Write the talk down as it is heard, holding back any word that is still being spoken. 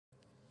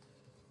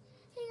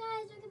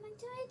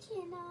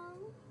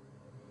channel.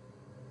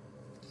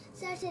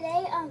 So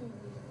today,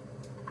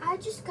 I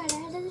just got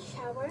out of the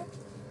shower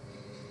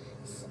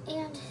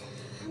and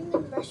I'm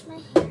gonna brush my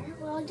hair.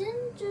 Well, I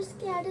didn't just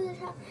get out of the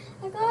shower.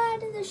 I got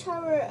out of the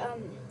shower a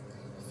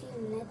few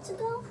minutes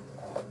ago.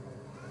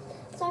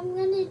 So I'm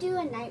gonna do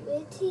a night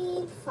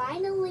routine.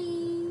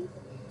 Finally,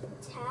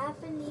 it's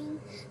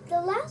happening. The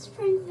last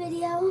prank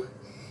video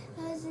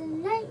was a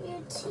night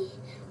routine.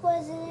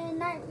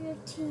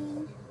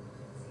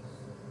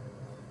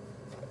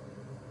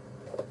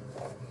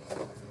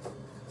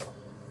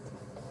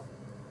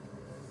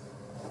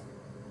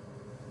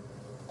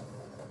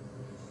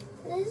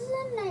 This is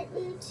a night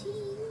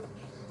routine.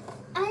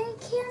 I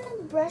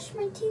can brush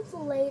my teeth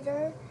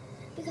later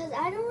because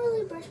I don't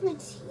really brush my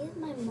teeth.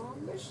 My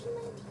mom brushes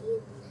my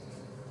teeth.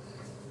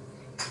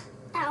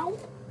 Ow.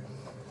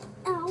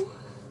 Ow.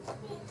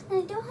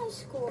 And I don't have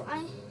school.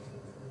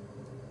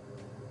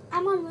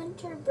 I'm on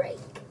winter break.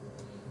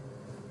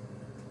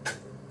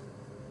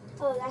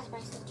 Oh, that's my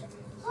sister.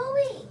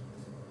 Chloe!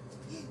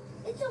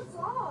 It's a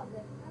vlog.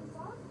 I'm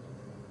vlogging.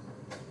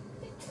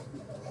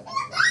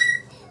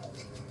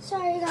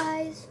 Sorry,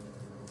 guys.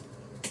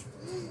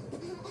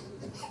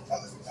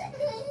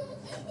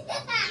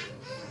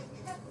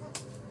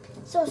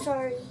 So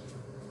sorry.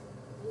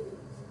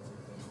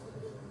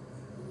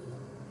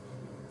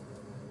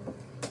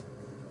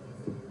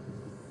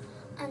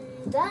 And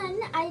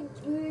then I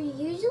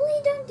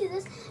usually don't do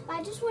this, but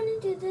I just want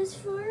to do this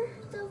for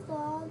the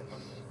vlog.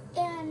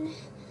 And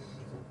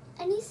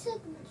any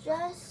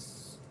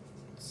suggestions,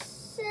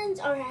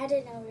 or I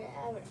don't know,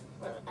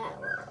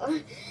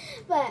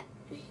 but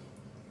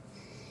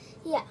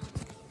yeah.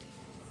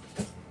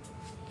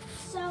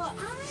 So I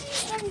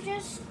am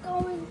just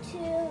going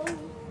to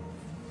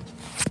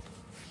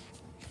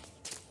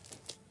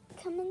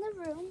come in the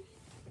room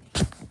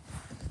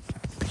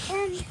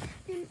and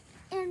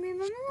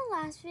remember the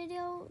last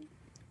video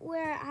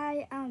where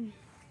I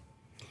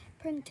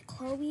pranked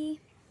Chloe?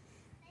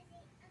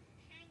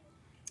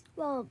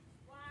 Well,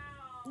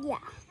 yeah.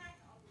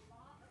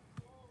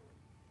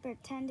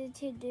 Pretended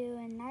to do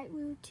a night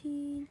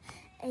routine,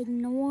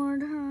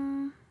 ignored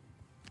her.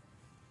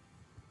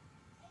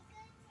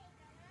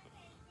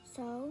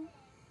 So,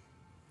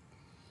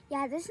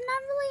 yeah, this is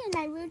not really a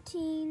night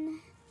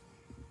routine,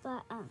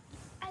 but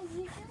I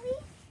usually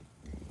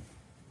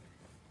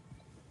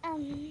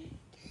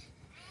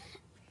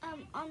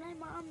on my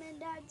mom and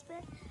dad's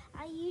bed,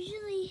 I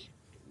usually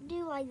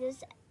do like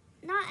this.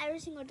 Not every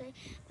single day,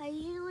 but I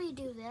usually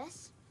do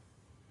this.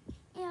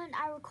 And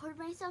I record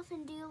myself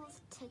and do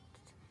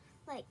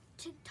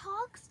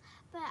TikToks,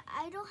 but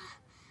I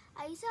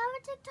used to have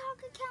a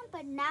TikTok account,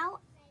 but now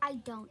I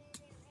don't.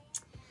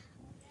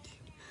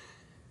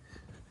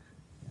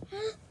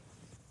 Ooh,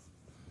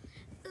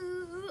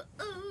 ooh,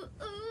 ooh,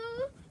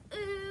 ooh, ooh,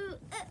 ooh,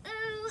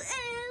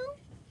 ooh,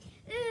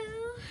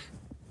 ooh.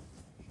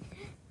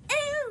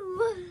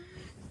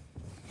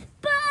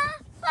 Ba,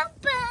 ba,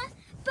 ba,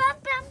 ba,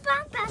 ba, ba,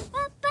 ba,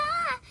 ba, ba,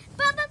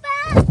 ba, ba, ba.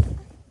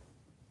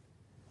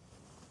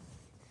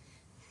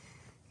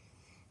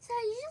 So I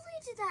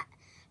usually do that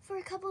for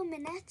a couple of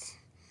minutes,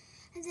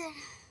 and then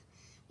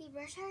we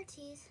brush our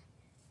teeth,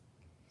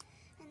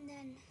 and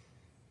then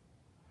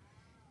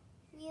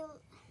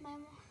my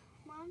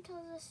mom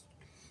tells us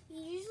we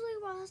usually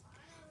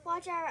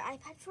watch our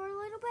iPad for a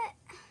little bit,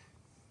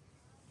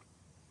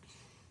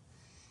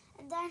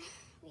 and then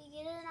we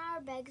get in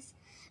our beds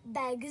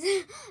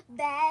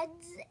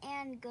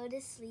and go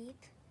to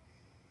sleep.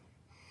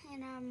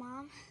 And our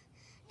mom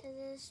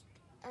does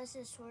us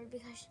a sword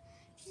because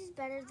she's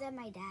better than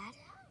my dad.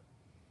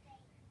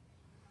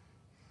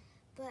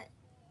 But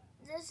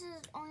this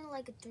is only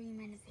like a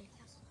 3-minute video.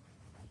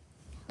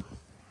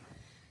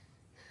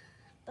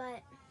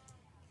 But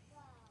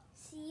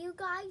see you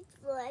guys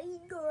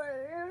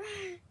later.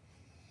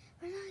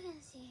 We're not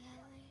gonna see you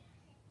guys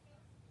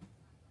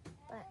later.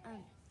 But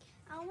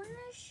I want to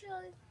show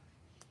you.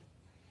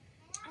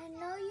 I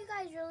know you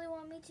guys really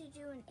want me to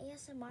do an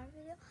ASMR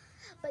video,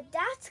 but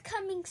that's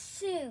coming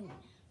soon.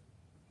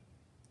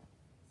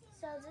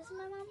 So this is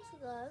my mom's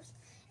gloves.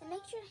 It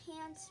makes your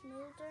hands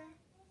smoother.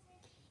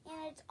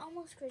 And it's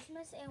almost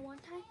Christmas and one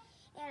time.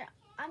 And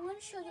I'm going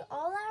to show you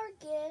all our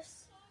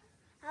gifts.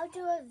 I'll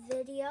do a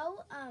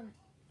video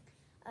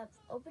of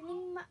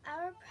opening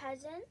our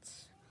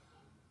presents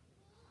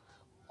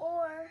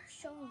or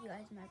showing you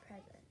guys my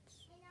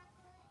presents.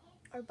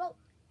 Or both.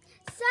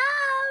 So,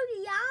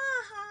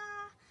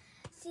 yeah.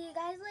 See you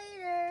guys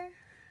later.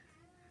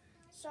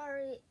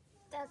 Sorry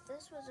that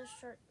this was a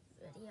short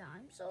video.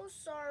 I'm so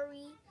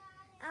sorry.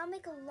 I'll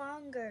make a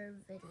longer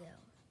video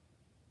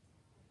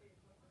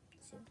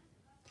soon.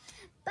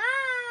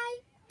 Bye.